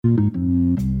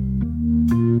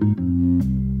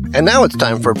And now it's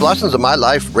time for Blossoms of My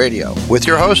Life Radio with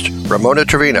your host, Ramona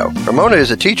Trevino. Ramona is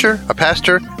a teacher, a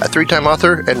pastor, a 3-time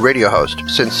author, and radio host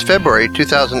since February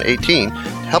 2018,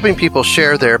 helping people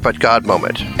share their But God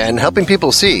moment and helping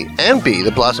people see and be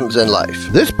the blossoms in life.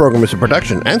 This program is a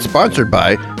production and sponsored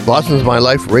by Blossoms of My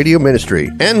Life Radio Ministry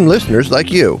and listeners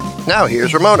like you. Now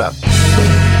here's Ramona.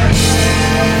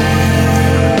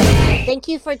 Thank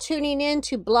you for tuning in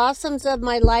to Blossoms of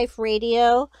My Life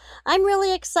Radio. I'm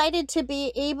really excited to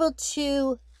be able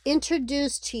to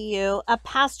introduce to you a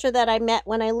pastor that I met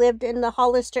when I lived in the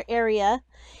Hollister area.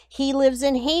 He lives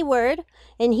in Hayward,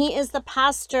 and he is the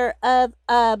pastor of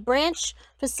a branch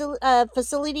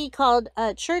facility called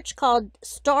a church called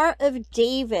Star of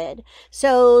David.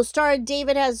 So Star of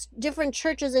David has different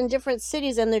churches in different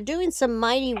cities, and they're doing some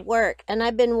mighty work. And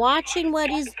I've been watching what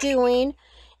he's doing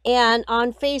and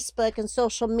on Facebook and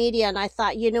social media, and I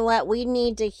thought, you know what, we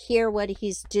need to hear what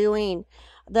he's doing.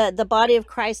 The body of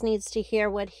Christ needs to hear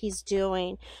what he's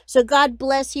doing. So God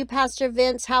bless you, Pastor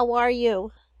Vince. How are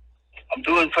you? I'm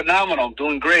doing phenomenal. I'm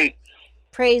doing great.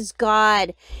 Praise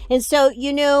God. And so,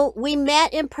 you know, we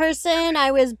met in person.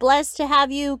 I was blessed to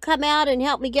have you come out and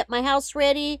help me get my house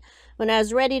ready when I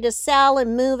was ready to sell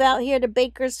and move out here to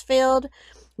Bakersfield.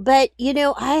 But, you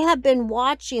know, I have been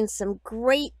watching some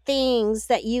great things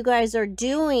that you guys are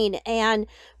doing. And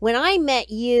when I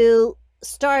met you,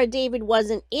 Star of David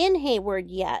wasn't in Hayward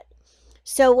yet.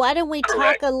 So why don't we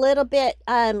Correct. talk a little bit,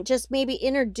 just maybe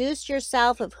introduce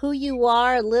yourself of who you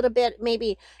are, a little bit,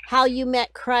 maybe how you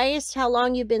met Christ, how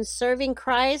long you've been serving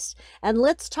Christ, and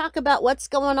let's talk about what's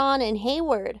going on in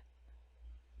Hayward.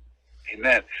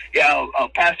 Amen. Yeah,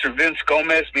 Pastor Vince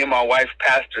Gomez, me and my wife,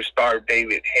 Pastor Star of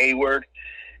David Hayward.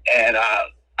 And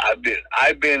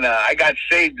I got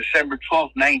saved December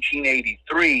 12th,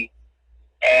 1983,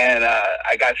 and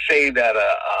I got saved at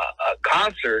a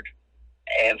concert,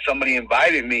 and somebody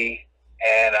invited me,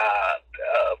 and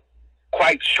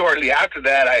quite shortly after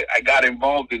that, I got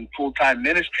involved in full-time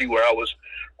ministry where I was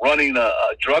running a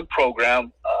drug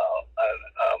program,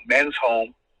 a men's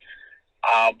home,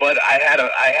 but I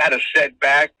had a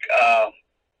setback,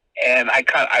 and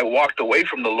I walked away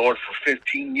from the Lord for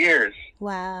 15 years.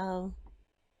 Wow.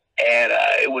 And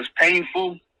it was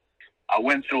painful. I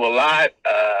went through a lot,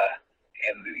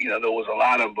 and you know there was a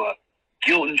lot of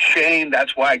guilt and shame.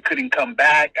 That's why I couldn't come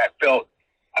back. I felt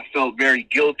very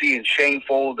guilty and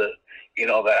shameful that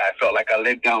I felt like I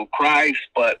let down Christ.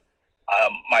 But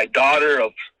my daughter,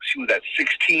 she was at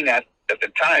 16 at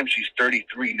the time. She's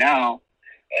 33 now.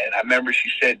 And I remember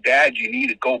she said, "Dad, you need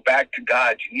to go back to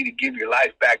God. You need to give your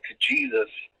life back to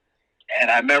Jesus." And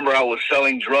I remember I was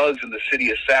selling drugs in the city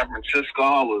of San Francisco.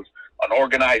 I was an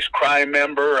organized crime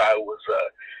member. I was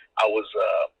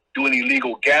doing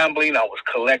illegal gambling. I was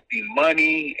collecting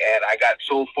money, and I got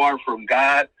so far from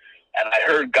God. And I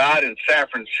heard God in San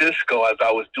Francisco as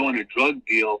I was doing a drug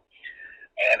deal,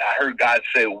 and I heard God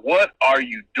say, "What are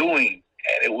you doing?"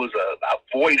 And it was a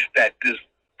voice that just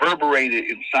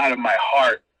reverberated inside of my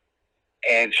heart.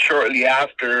 And shortly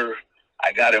after,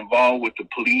 I got involved with the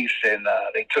police, and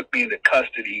they took me into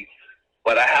custody.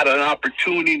 But I had an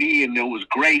opportunity, and there was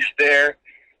grace there.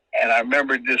 And I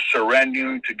remember just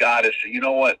surrendering to God and said, "You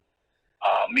know what?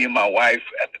 Me and my wife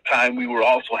at the time, we were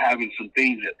also having some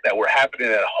things that were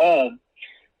happening at home.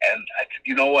 And I said,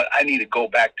 you know what? I need to go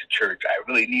back to church. I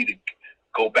really need to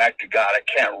go back to God. I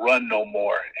can't run no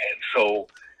more." And so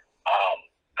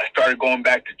I started going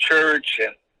back to church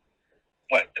and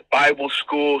went to Bible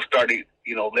school, started,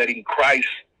 letting Christ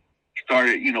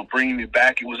started, bringing me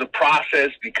back. It was a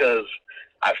process because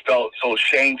I felt so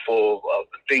shameful of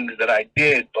the things that I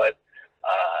did, but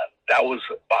that was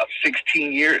about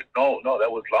 16 years. No,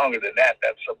 that was longer than that.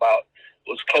 It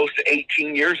was close to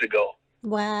 18 years ago.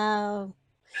 Wow.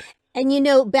 And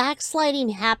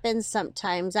backsliding happens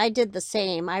sometimes. I did the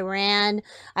same. I ran.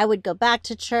 I would go back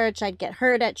to church. I'd get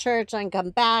hurt at church. I'd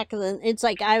come back. And then it's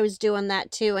like I was doing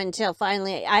that too until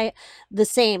finally the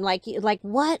same. Like,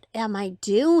 what am I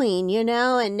doing?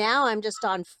 And now I'm just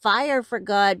on fire for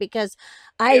God because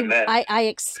I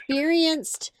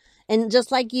experienced, and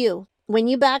just like you, when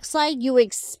you backslide, you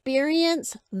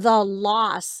experience the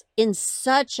loss in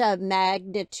such a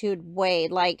magnitude way.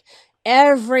 Like,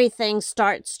 everything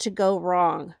starts to go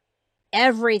wrong.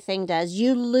 Everything does.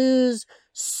 You lose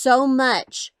so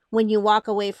much when you walk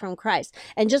away from Christ.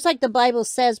 And just like the Bible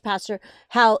says, Pastor,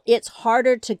 how it's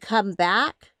harder to come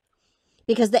back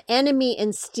because the enemy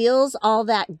instills all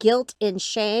that guilt and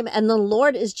shame, and the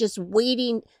Lord is just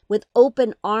waiting with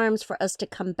open arms for us to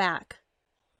come back.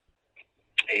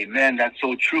 Amen. That's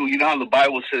so true. You know how the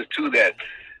Bible says too that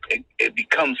it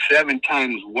becomes 7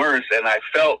 times worse, and I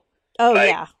felt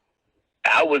yeah.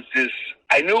 I was just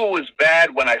I knew it was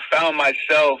bad when I found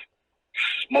myself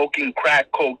smoking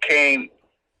crack cocaine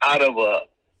out of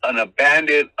an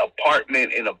abandoned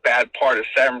apartment in a bad part of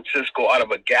San Francisco out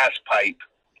of a gas pipe.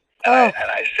 And, Oh.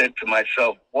 I said to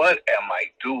myself, what am I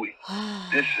doing?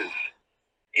 This is,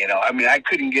 I mean, I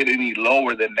couldn't get any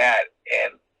lower than that.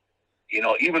 And,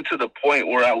 even to the point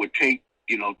where I would take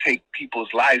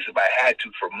people's lives if I had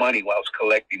to for money while I was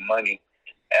collecting money.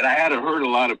 And I had to hurt a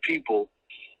lot of people.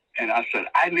 And I said,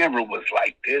 I never was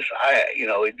like this.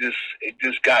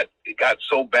 It got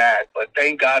so bad, but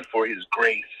thank God for his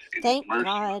grace and Thank his mercy.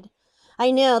 God.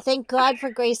 I know. Thank God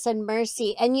for grace and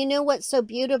mercy. And you know what's so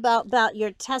beautiful about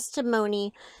your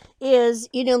testimony is,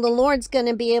 the Lord's going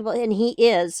to be able, and he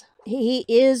is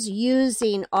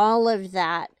using all of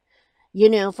that,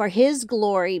 for his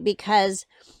glory, because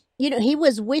he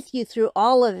was with you through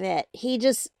all of it.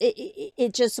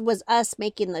 It just was us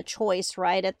making the choice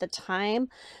right at the time.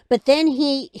 But then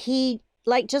he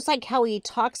like, just like how he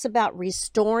talks about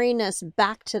restoring us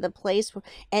back to the place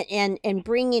and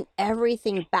bringing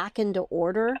everything back into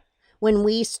order when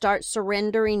we start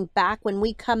surrendering back, when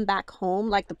we come back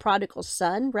home, like the prodigal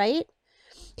son, right?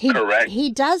 Correct.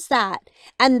 He does that.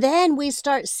 And then we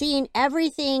start seeing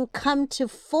everything come to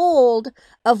fold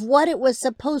of what it was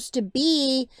supposed to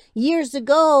be. Years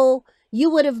ago, you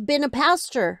would have been a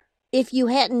pastor if you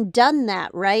hadn't done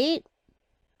that, right?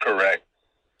 Correct.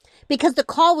 Because the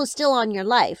call was still on your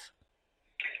life.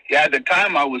 Yeah, at the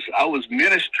time I was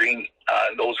ministering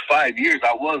those 5 years.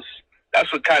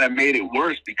 That's what kind of made it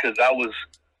worse, because I was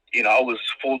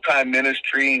full-time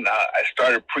ministering. I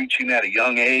started preaching at a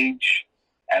young age.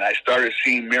 And I started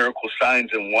seeing miracle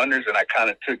signs and wonders, and I kind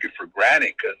of took it for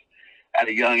granted, because at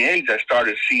a young age I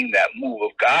started seeing that move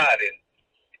of God.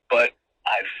 But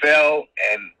I fell,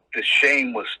 and the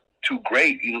shame was too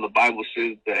great. The Bible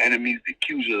says the enemy is the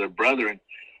accuser of their brethren,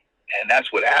 and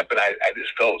that's what happened. I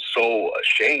just felt so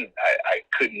ashamed. I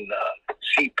couldn't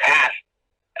see past,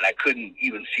 and I couldn't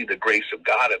even see the grace of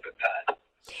God at the time.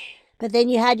 But then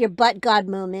you had your but God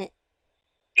moment.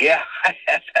 Yeah, I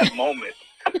had that moment.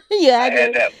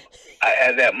 I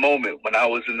had that moment when I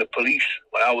was in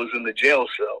when I was in the jail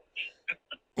cell.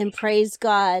 And praise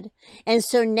God. And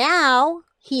so now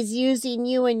he's using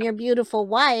you and your beautiful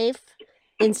wife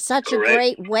in such Correct. a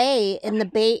great way in the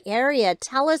Bay Area.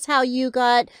 Tell us how you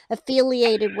got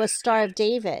affiliated with Star of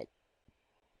David.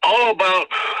 All about,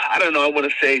 I don't know, I want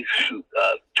to say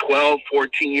 12,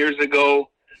 14 years ago,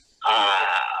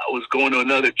 I was going to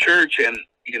another church, and,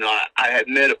 I had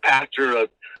met a pastor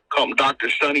called Dr.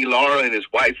 Sonny Lara and his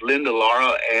wife, Linda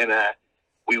Lara, and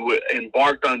we were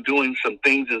embarked on doing some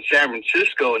things in San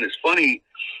Francisco. And it's funny,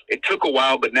 it took a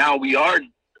while, but now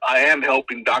I am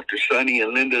helping Dr. Sonny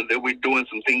and Linda, that we're doing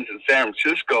some things in San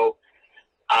Francisco.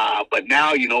 But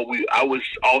now, me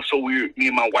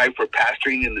and my wife were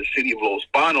pastoring in the city of Los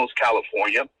Banos,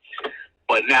 California.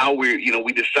 But now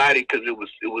we decided, because it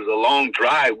was a long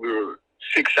drive. We were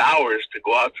 6 hours to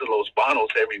go out to Los Banos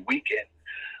every weekend.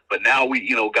 But now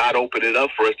God opened it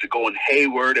up for us to go in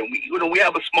Hayward, and we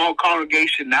have a small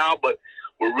congregation now, but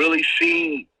we're really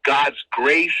seeing God's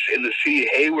grace in the city of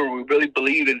Hayward. We really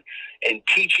believe in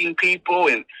teaching people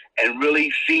and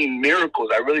really seeing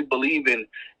miracles. I really believe in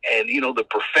the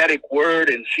prophetic word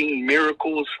and seeing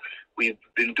miracles. We've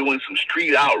been doing some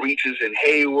street outreaches in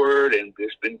Hayward, and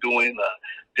it's been doing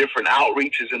different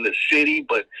outreaches in the city.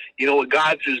 But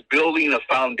God's just building a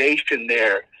foundation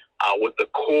there. With the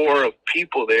core of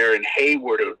people there in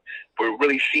Hayward, we're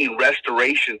really seeing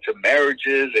restoration to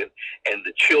marriages and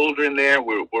the children there.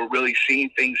 We're really seeing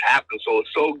things happen. So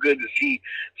it's so good to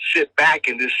sit back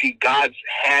and to see God's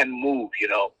hand move,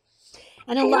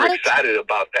 And so we're excited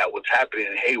about that, what's happening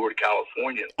in Hayward,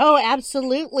 California. Oh,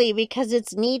 absolutely, because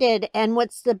it's needed. And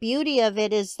what's the beauty of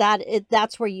it is that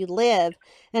that's where you live.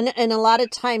 And a lot of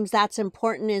times that's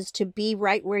important, is to be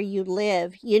right where you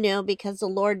live, because the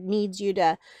Lord needs you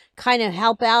to kind of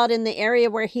help out in the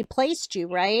area where he placed you,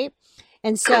 right?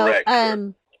 And so,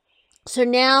 Correct. So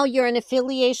now you're an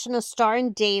affiliation of Star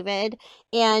and David,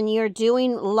 and you're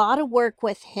doing a lot of work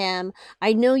with him.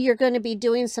 I know you're going to be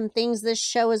doing some things. This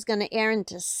show is going to air in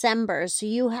December. So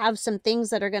you have some things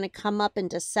that are going to come up in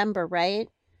December, right?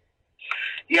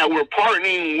 Yeah, we're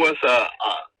partnering with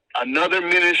another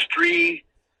ministry,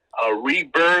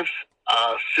 Rebirth,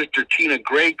 Sister Tina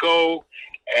Greco.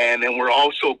 And then we're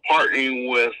also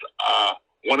partnering with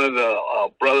one of the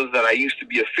brothers that I used to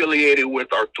be affiliated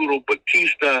with, Arturo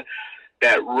Batista,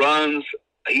 that runs,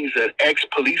 he's an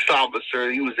ex-police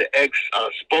officer. He was an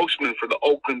ex-spokesman for the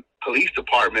Oakland Police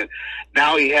Department.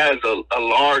 Now he has a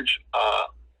large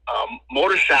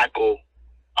motorcycle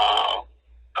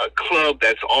a club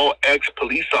that's all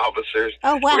ex-police officers.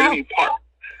 Oh, We're wow.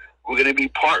 going to be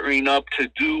partnering up to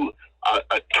do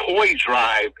a toy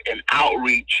drive and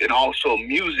outreach and also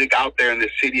music out there in the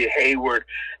city of Hayward.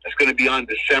 That's going to be on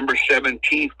December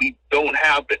 17th. We don't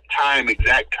have the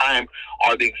exact time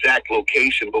or the exact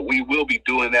location, but we will be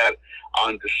doing that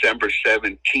on December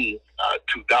 17th,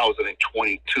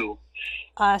 2022.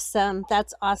 Awesome.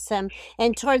 That's awesome.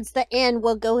 And towards the end,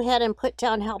 we'll go ahead and put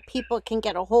down how people can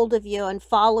get a hold of you and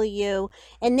follow you.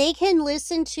 And they can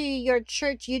listen to your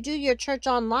church. You do your church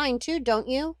online too, don't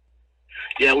you?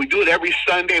 Yeah, we do it every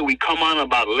Sunday. We come on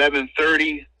about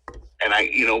 11:30,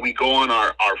 and we go on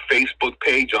our Facebook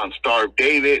page on Star of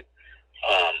David,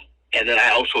 and then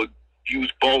I also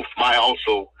use both my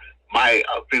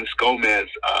Vince Gomez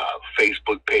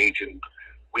Facebook page, and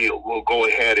we'll go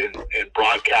ahead and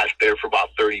broadcast there for about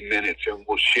 30 minutes, and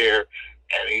we'll share,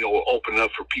 and we'll open it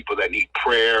up for people that need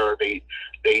prayer, or they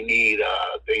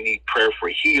need prayer for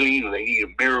healing, or they need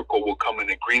a miracle. We'll come in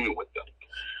agreement with them.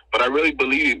 But I really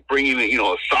believe in bringing in,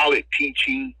 a solid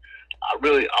teaching. I'm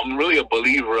really a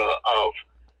believer of,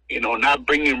 not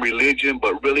bringing religion,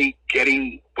 but really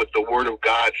getting what the Word of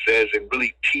God says and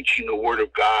really teaching the Word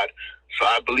of God. So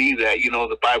I believe that,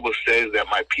 the Bible says that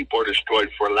my people are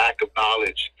destroyed for lack of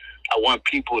knowledge. I want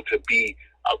people to be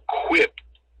equipped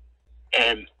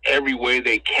in every way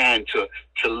they can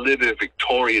to live a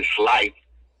victorious life.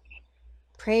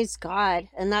 Praise God.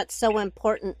 And that's so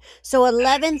important. So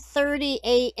 11:30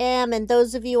 a.m. and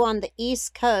those of you on the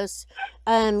East Coast,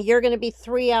 you're going to be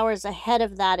 3 hours ahead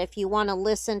of that if you want to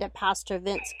listen to Pastor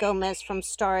Vince Gomez from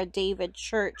Star of David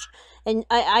Church. And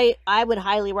I would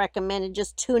highly recommend it.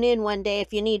 Just tune in one day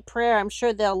if you need prayer. I'm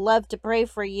sure they'll love to pray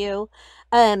for you.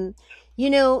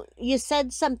 You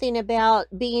said something about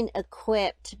being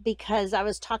equipped, because I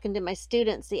was talking to my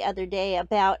students the other day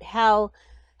about how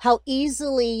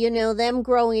easily, them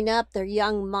growing up, their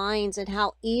young minds, and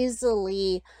how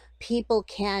easily people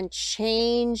can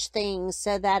change things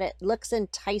so that it looks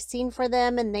enticing for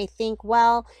them, and they think,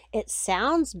 well, it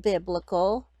sounds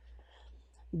biblical.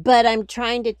 But I'm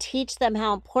trying to teach them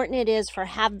how important it is for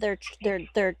have their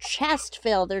chest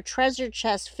filled, their treasure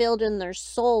chest filled in their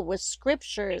soul with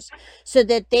scriptures, so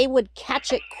that they would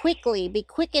catch it quickly, be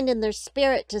quickened in their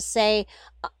spirit to say,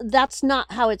 that's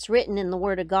not how it's written in the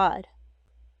Word of God.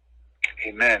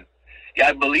 Amen. Yeah,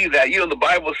 I believe that. The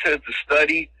Bible says to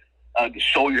study, to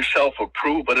show yourself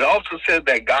approved, but it also says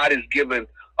that God has given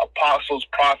apostles,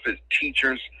 prophets,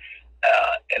 teachers,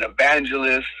 and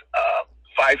evangelists,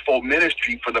 fivefold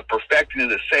ministry for the perfecting of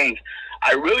the saints.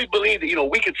 I really believe that,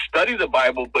 we could study the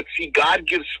Bible, but see, God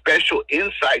gives special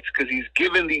insights because he's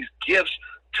given these gifts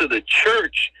to the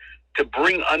church to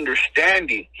bring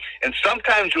understanding. And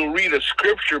sometimes you'll read a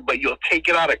scripture, but you'll take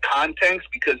it out of context,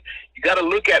 because you got to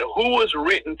look at who it was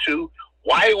written to,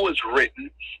 why it was written.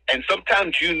 And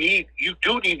sometimes you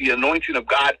do need the anointing of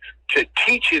God to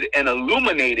teach it and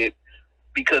illuminate it,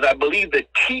 because I believe that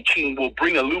teaching will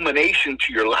bring illumination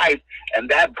to your life, and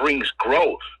that brings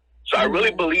growth. So I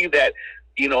really believe that,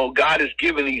 God has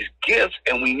given these gifts,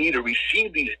 and we need to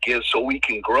receive these gifts so we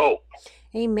can grow.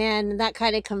 Amen. And that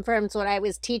kind of confirms what I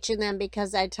was teaching them,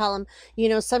 because I tell them,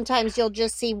 sometimes you'll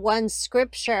just see one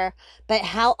scripture, but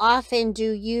how often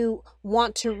do you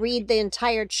want to read the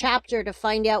entire chapter to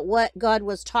find out what God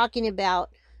was talking about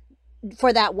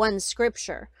for that one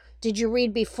scripture? Did you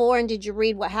read before, and did you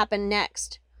read what happened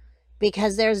next?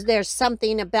 Because there's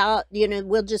something about,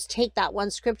 we'll just take that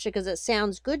one scripture because it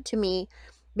sounds good to me,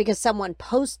 because someone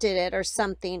posted it or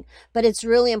something. But it's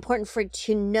really important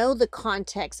to know the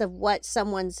context of what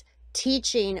someone's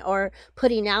teaching or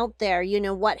putting out there,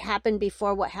 what happened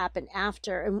before, what happened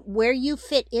after, and where you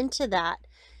fit into that,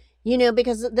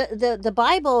 because the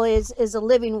Bible is a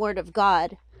living word of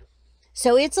God.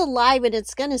 So it's alive, and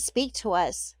it's going to speak to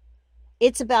us.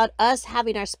 It's about us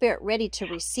having our spirit ready to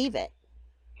receive it.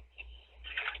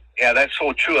 Yeah, that's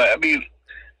so true. I mean,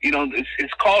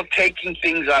 it's called taking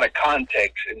things out of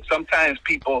context. And sometimes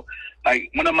people,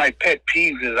 like, one of my pet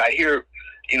peeves is I hear,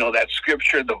 that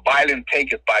scripture, the violent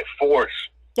take it by force.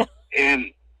 And,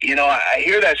 I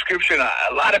hear that scripture, and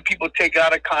a lot of people take it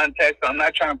out of context. I'm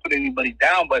not trying to put anybody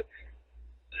down, but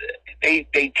they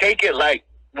take it like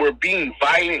we're being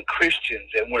violent Christians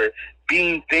and we're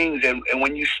being things. And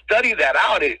when you study that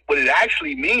out, what it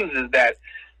actually means is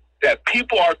that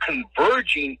people are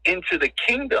converging into the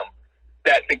kingdom,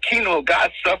 that the kingdom of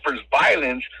God suffers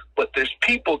violence, but there's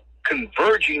people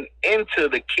converging into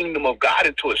the kingdom of God,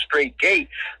 into a straight gate.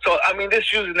 So, I mean,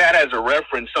 just using that as a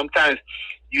reference, sometimes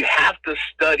you have to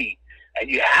study and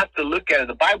you have to look at it.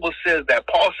 The Bible says that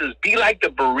Paul says, be like the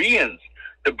Bereans.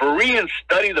 The Bereans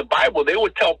study the Bible. They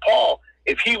would tell Paul,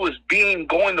 if he was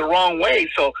going the wrong way.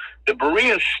 So the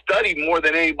Bereans studied more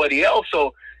than anybody else.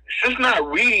 So it's just not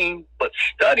reading, but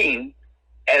studying,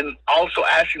 and also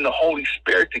asking the Holy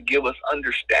Spirit to give us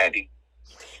understanding.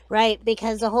 Right,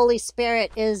 because the Holy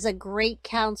Spirit is a great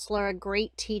counselor, a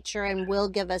great teacher, and will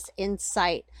give us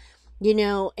insight.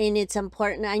 And it's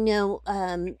important. I know,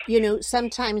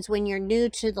 sometimes when you're new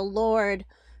to the Lord,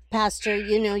 Pastor,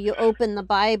 you open the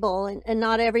Bible and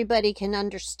not everybody can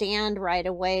understand right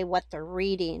away what they're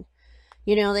reading.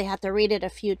 They have to read it a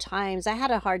few times. I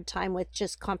had a hard time with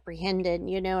just comprehending,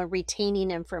 and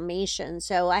retaining information.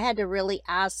 So I had to really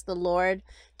ask the Lord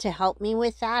to help me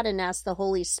with that, and ask the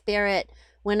Holy Spirit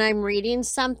when I'm reading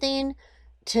something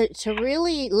to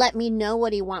really let me know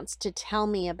what he wants to tell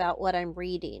me about what I'm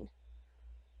reading.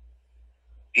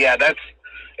 Yeah, that's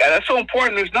so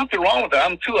important. There's nothing wrong with that.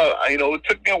 I'm too. It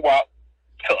took me a while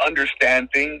to understand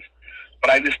things, but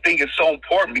I just think it's so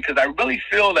important because I really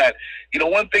feel that,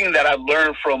 one thing that I've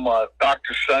learned from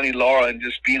Dr. Sonny Laura and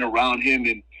just being around him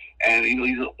and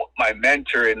he's my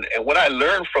mentor, and what I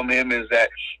learned from him is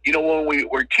that, when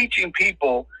we're teaching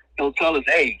people, he'll tell us,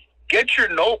 hey, get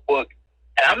your notebook,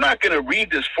 and I'm not going to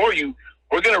read this for you.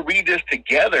 We're going to read this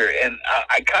together. And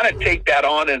I kind of take that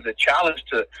on as a challenge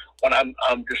to when I'm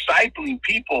discipling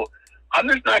people. I'm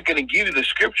just not going to give you the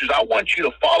scriptures. I want you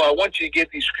to follow. I want you to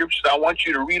get these scriptures. I want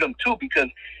you to read them too, because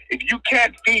if you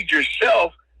can't feed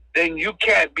yourself, then you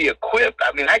can't be equipped.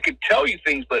 I mean, I could tell you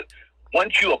things, but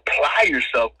once you apply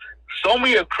yourself, so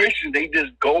many of Christians, they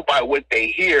just go by what they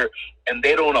hear and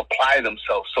they don't apply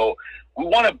themselves. So we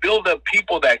want to build up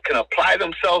people that can apply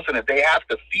themselves, and if they have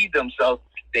to feed themselves,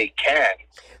 they can.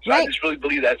 So right. I just really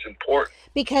believe that's important.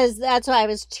 Because that's what I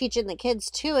was teaching the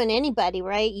kids too, and anybody,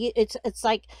 right? It's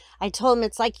like, I told them,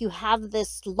 it's like you have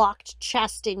this locked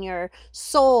chest in your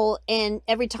soul, and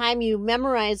every time you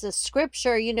memorize a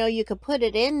scripture, you could put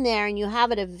it in there and you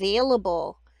have it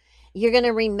available. You're going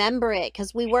to remember it,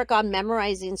 because we work on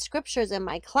memorizing scriptures in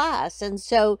my class. And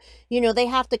so, they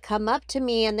have to come up to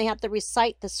me and they have to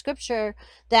recite the scripture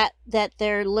that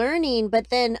they're learning. But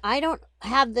then I don't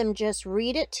have them just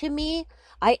read it to me.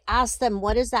 I ask them,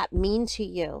 what does that mean to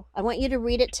you? I want you to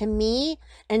read it to me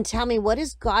and tell me, what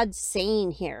is God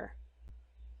saying here?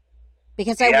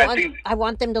 Because I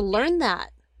want them to learn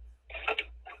that.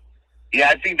 Yeah,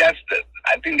 I think that's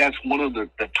one of the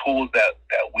tools that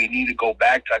we need to go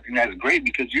back to. I think that's great,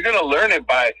 because you're going to learn it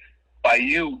by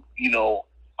you,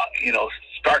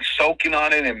 start soaking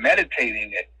on it and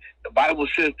meditating it. The Bible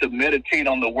says to meditate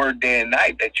on the word day and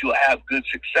night, that you'll have good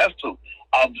success to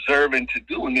observe and to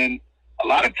do. And then a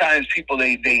lot of times people,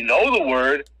 they know the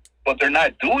word, but they're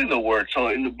not doing the word. So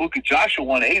in the book of Joshua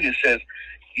 1:8, it says,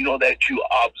 that you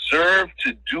observe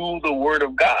to do the word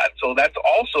of God. So that's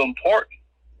also important.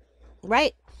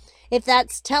 Right. If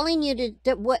that's telling you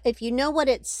if you know what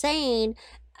it's saying,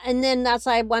 and then that's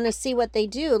why I want to see what they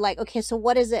do. Like, okay, so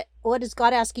what is it? What is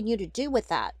God asking you to do with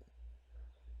that?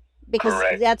 Because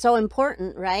Correct. That's so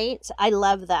important, right? So I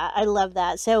love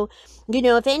that. So,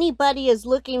 if anybody is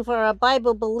looking for a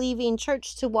Bible-believing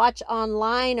church to watch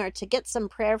online or to get some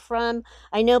prayer from,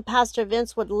 I know Pastor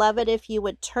Vince would love it if you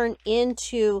would turn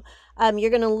into, you're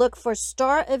going to look for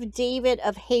Star of David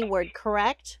of Hayward,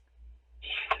 correct?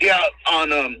 Yeah,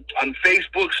 on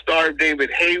Facebook, Star of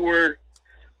David Hayward,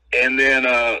 and then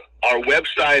our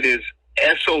website is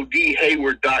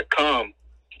sodhayward.com.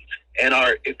 And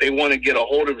if they want to get a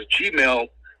hold of the Gmail,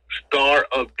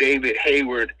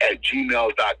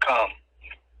 starofdavidhayward@gmail.com.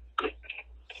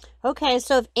 Okay,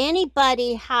 so if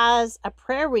anybody has a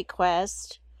prayer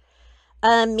request,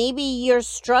 maybe you're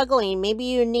struggling, maybe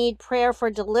you need prayer for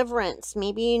deliverance,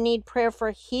 maybe you need prayer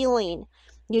for healing,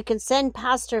 you can send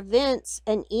Pastor Vince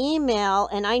an email,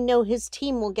 and I know his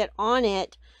team will get on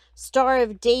it. Star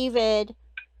of David,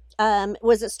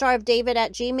 was it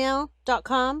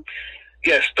starofdavid@gmail.com?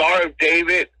 Yeah, Star of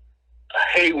David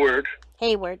Hayward.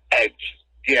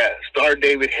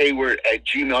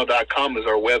 starofdavidhayward@gmail.com is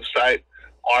our website.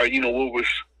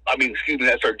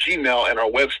 That's our Gmail, and our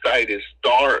website is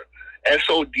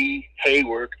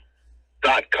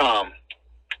sodhayward.com.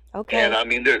 Okay.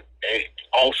 And they're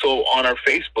also on our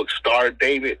Facebook, Star of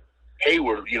David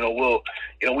Hayward. We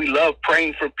love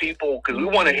praying for people, because we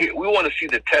want to see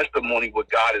the testimony what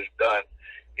God has done.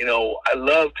 I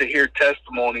love to hear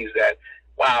testimonies that,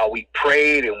 wow, we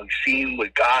prayed and we've seen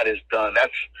what God has done.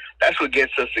 That's what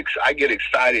gets us. I get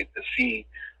excited to see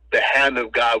the hand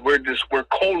of God. We're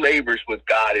co-laborers with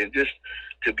God, and just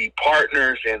to be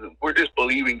partners, and we're just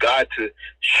believing God to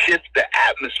shift the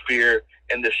atmosphere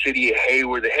in the city of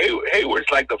Hayward. Hayward's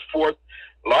like the fourth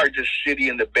largest city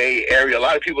in the Bay Area. A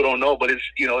lot of people don't know, but it's,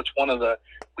 it's one of the,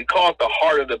 we call it the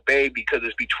heart of the Bay because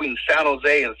it's between San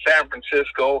Jose and San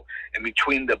Francisco, and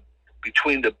between the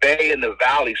Bay and the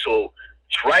Valley. So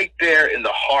it's right there in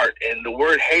the heart. And the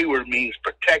word Hayward means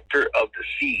protector of the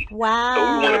sea. Wow. So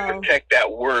we want to protect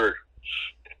that word.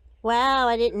 Wow,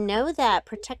 I didn't know that.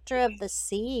 Protector of the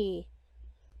sea.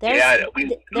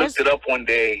 We looked it up one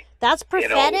day. That's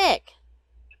prophetic.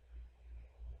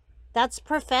 That's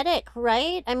prophetic,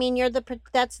 right? I mean,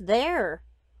 that's there.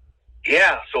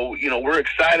 Yeah, so, we're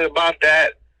excited about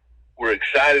that. We're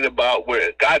excited about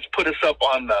where God's put us up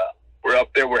we're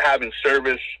up there, we're having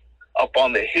service up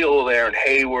on the hill there in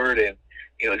Hayward, and,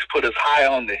 He's put us high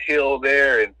on the hill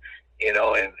there, and, and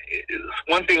it's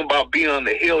one thing about being on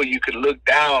the hill, you can look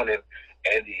down and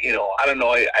I don't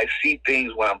know, I see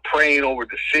things when I'm praying over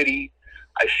the city.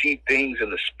 I see things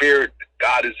in the spirit.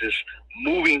 God is just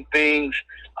moving things,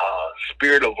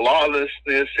 spirit of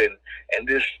lawlessness and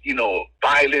this,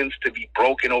 violence to be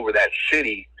broken over that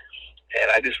city.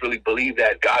 And I just really believe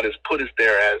that God has put us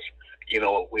there as,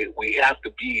 we have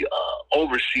to be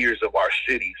overseers of our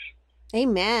cities.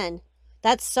 Amen.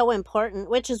 That's so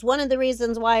important, which is one of the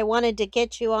reasons why I wanted to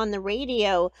get you on the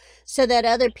radio, so that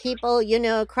other people,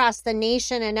 across the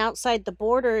nation and outside the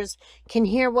borders can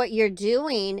hear what you're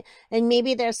doing. And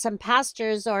maybe there's some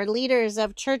pastors or leaders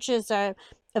of churches or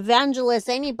evangelists,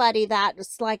 anybody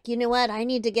that's like, you know what, I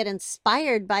need to get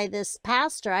inspired by this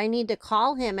pastor. I need to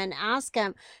call him and ask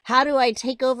him, how do I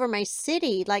take over my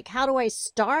city? Like, how do I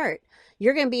start?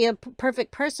 You're going to be a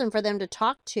perfect person for them to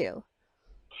talk to.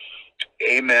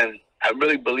 Amen. I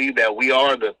really believe that we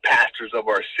are the pastors of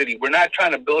our city. We're not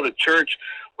trying to build a church.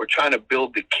 We're trying to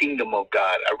build the kingdom of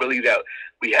God. I really that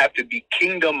we have to be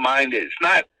kingdom minded.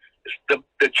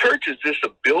 The church is just a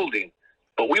building,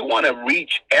 but we want to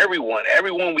reach everyone.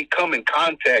 Everyone we come in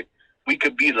contact, we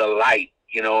could be the light,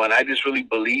 and I just really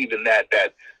believe in that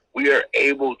we are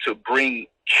able to bring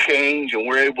change, and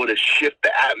we're able to shift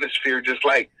the atmosphere. Just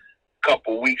like a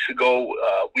couple of weeks ago,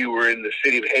 we were in the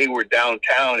city of Hayward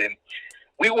downtown, and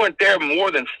we weren't there more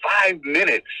than 5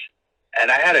 minutes, and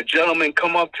I had a gentleman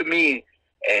come up to me,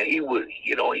 and he was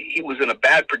in a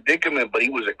bad predicament, but he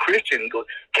was a Christian. He goes,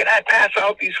 "Can I pass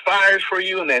out these flyers for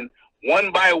you?" And then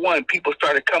one by one, people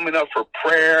started coming up for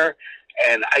prayer,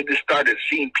 and I just started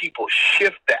seeing people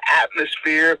shift the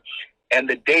atmosphere. And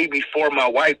the day before, my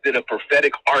wife did a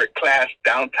prophetic art class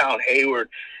downtown Hayward,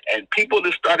 and people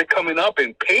just started coming up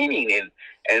and painting.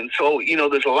 And so,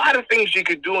 there's a lot of things you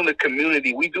could do in the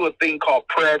community. We do a thing called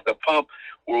Prayer at the Pump,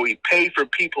 where we pay for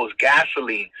people's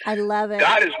gasoline. I love it.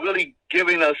 God is really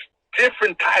giving us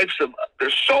different types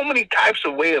there's so many types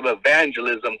of way of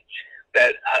evangelism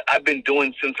that I've been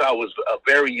doing since I was a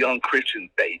very young Christian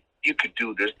that you could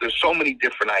do. There's so many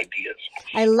different ideas.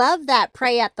 I love that,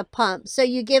 pray at the pump. So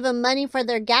you give them money for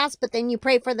their gas, but then you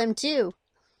pray for them too.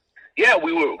 Yeah,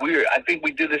 we were. I think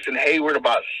we did this in Hayward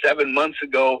about 7 months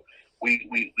ago.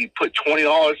 We put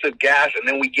 $20 of gas, and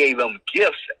then we gave them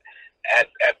gifts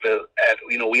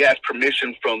we asked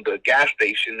permission from the gas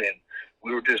station, and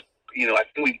we were just, I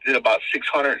think we did about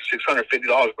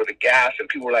 $650 worth of gas, and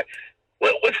people were like,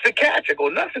 "Well, what's the catch?" I go,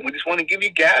 "Nothing. We just want to give you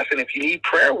gas, and if you need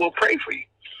prayer, we'll pray for you."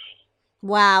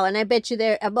 Wow, and I bet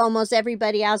you almost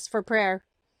everybody asked for prayer.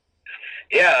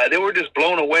 Yeah, they were just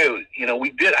blown away. We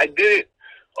did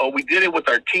it with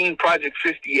our team, Project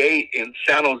 58 in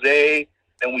San Jose,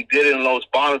 and we did it in Los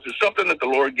Banos. It's something that the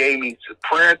Lord gave me, to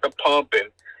prayer at the pump,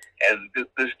 and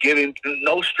this giving,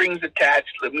 no strings attached.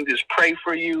 Let me just pray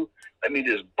for you. Let me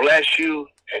just bless you.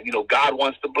 And, God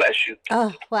wants to bless you.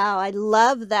 Oh, wow. I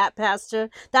love that, Pastor.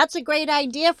 That's a great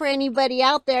idea for anybody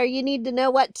out there. You need to know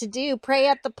what to do. Pray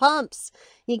at the pumps.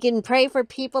 You can pray for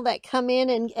people that come in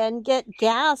and get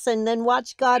gas, and then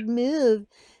watch God move.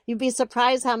 You'd be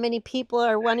surprised how many people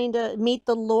are wanting to meet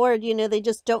the Lord. They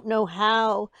just don't know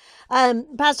how.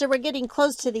 Pastor, we're getting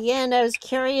close to the end. I was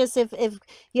curious if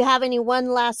you have any one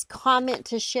last comment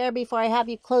to share before I have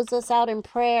you close us out in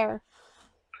prayer.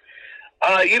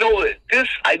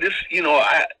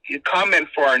 You comment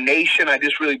for our nation. I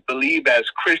just really believe as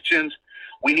Christians,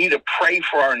 we need to pray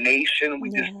for our nation. We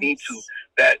just need to,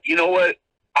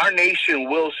 our nation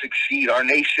will succeed. Our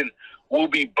nation will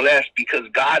be blessed because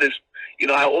God is,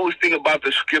 I always think about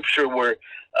the scripture where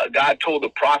God told the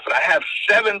prophet, I have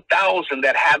 7,000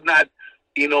 that have not,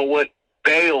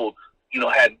 bailed,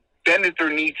 had bended their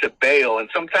knee to Baal. And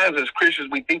sometimes as Christians,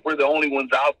 we think we're the only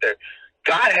ones out there.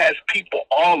 God has people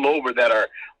all over that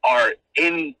are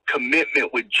in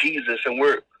commitment with Jesus, and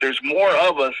there's more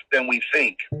of us than we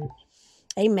think.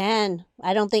 Amen.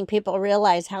 I don't think people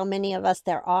realize how many of us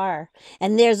there are.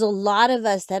 And there's a lot of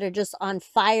us that are just on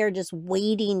fire, just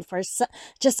waiting for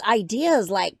just ideas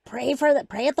like pray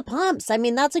at the pumps. I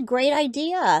mean, that's a great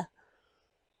idea.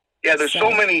 Yeah, there's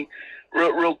so many.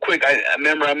 Real quick, I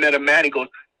remember I met a man. He goes,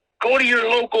 go to your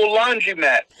local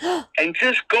laundromat and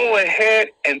just go ahead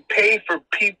and pay for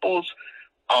people's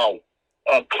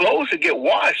clothes to get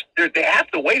washed. They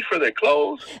have to wait for their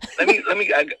clothes. Let me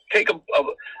take a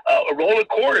roll of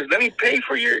quarters. Let me pay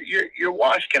for your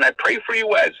wash. Can I pray for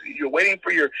you as you're waiting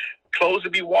for your clothes to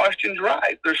be washed and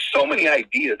dried? There's so many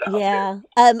ideas out there. Yeah.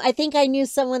 I think I knew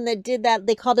someone that did that.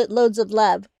 They called it Loads of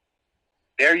Love.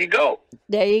 There you go.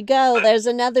 There you go. There's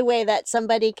another way that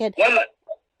somebody could.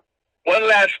 One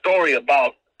last story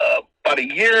about a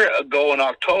year ago in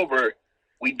October,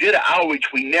 we did an outreach.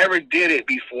 We never did it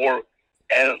before,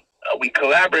 and we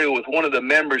collaborated with one of the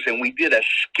members, and we did a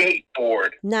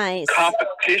skateboard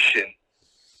competition,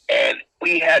 and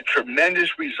we had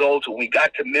tremendous results, and we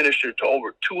got to minister to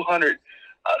over 200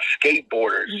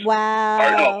 skateboarders. Wow.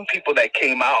 Or no, people that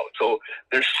came out. So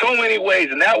there's so many ways,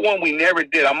 and that one we never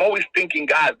did. I'm always thinking,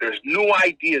 God, there's new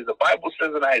ideas. The Bible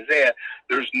says in Isaiah,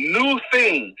 there's new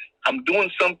things. I'm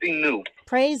doing something new.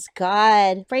 Praise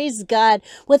God. Praise God.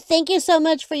 Well, thank you so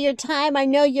much for your time. I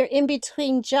know you're in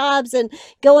between jobs and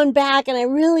going back, and I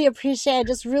really appreciate it. I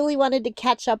just really wanted to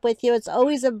catch up with you. It's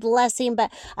always a blessing,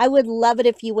 but I would love it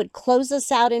if you would close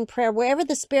us out in prayer, wherever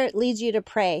the Spirit leads you to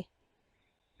pray.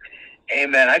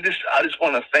 Amen. I just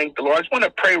want to thank the Lord. I just want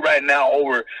to pray right now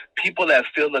over people that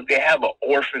feel that they have an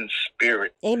orphan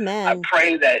spirit. Amen. I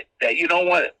pray that you know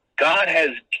what? God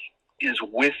is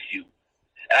with you.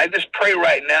 And I just pray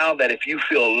right now that if you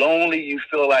feel lonely, you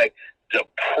feel like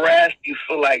depressed, you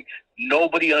feel like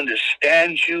nobody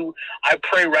understands you, I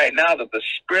pray right now that the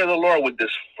Spirit of the Lord would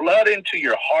just flood into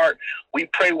your heart. We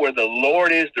pray where the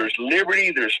Lord is, there's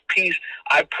liberty, there's peace.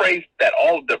 I pray that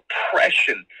all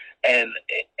depression and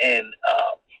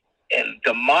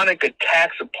demonic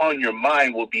attacks upon your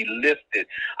mind will be lifted.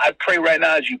 I pray right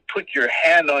now as you put your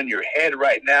hand on your head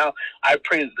right now, I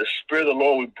pray that the Spirit of the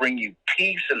Lord would bring you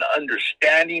peace and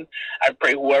understanding. I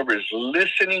pray whoever is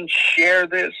listening, share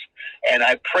this. And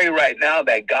I pray right now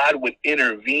that God would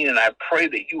intervene, and I pray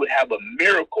that you would have a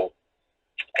miracle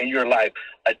in your life,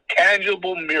 a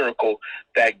tangible miracle,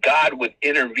 that God would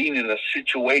intervene in a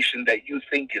situation that you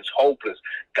think is hopeless.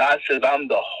 God says, I'm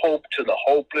the hope to the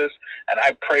hopeless, and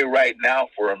I pray right now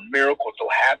for a miracle to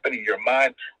happen in your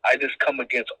mind. I just come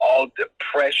against all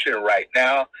depression right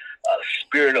now, a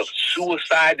spirit of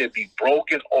suicide to be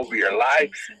broken over your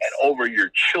life and over your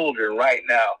children right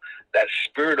now. That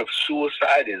spirit of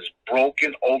suicide is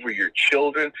broken over your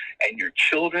children and your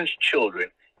children's children.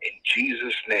 In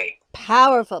Jesus' name.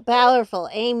 Powerful, powerful.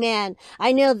 Amen.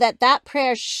 I know that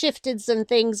prayer shifted some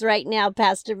things right now,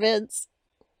 Pastor Vince.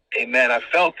 Amen. I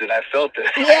felt it.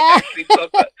 Yeah. I actually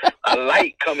felt a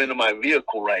light come into my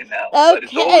vehicle right now.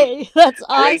 Okay, that's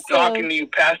awesome. Great talking to you,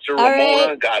 Pastor Ramona.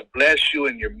 Right. God bless you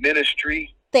and your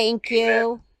ministry. Thank you.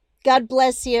 Amen. God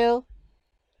bless you.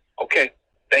 Okay.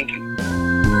 Thank you.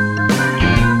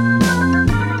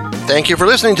 Thank you for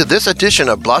listening to this edition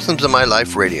of Blossoms of My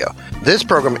Life Radio. This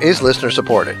program is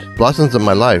listener-supported. Blossoms of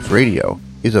My Life Radio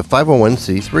is a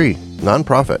 501c3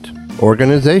 nonprofit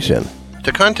organization.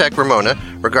 To contact Ramona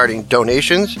regarding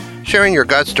donations, sharing your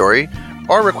God story,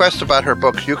 or requests about her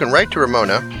books, you can write to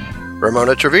Ramona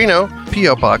Trevino,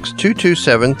 P.O. Box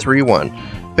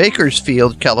 22731,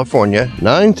 Bakersfield, California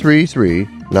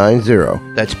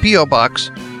 93390. That's P.O.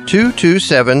 Box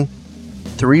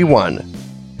 22731.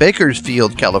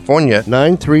 Bakersfield, California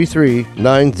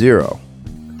 93390.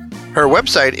 Her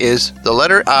website is the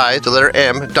letter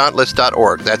M,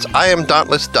 dauntless.org. That's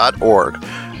iamdauntless.org.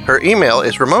 Her email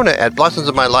is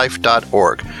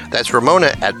ramona@blossomsofmylife.org. That's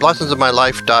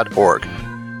ramona@blossomsofmylife.org.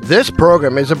 This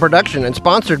program is a production and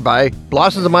sponsored by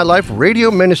Blossoms of My Life Radio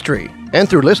Ministry and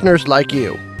through listeners like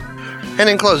you. And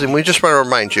in closing, we just want to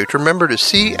remind you to remember to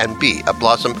see and be a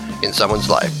blossom in someone's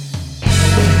life.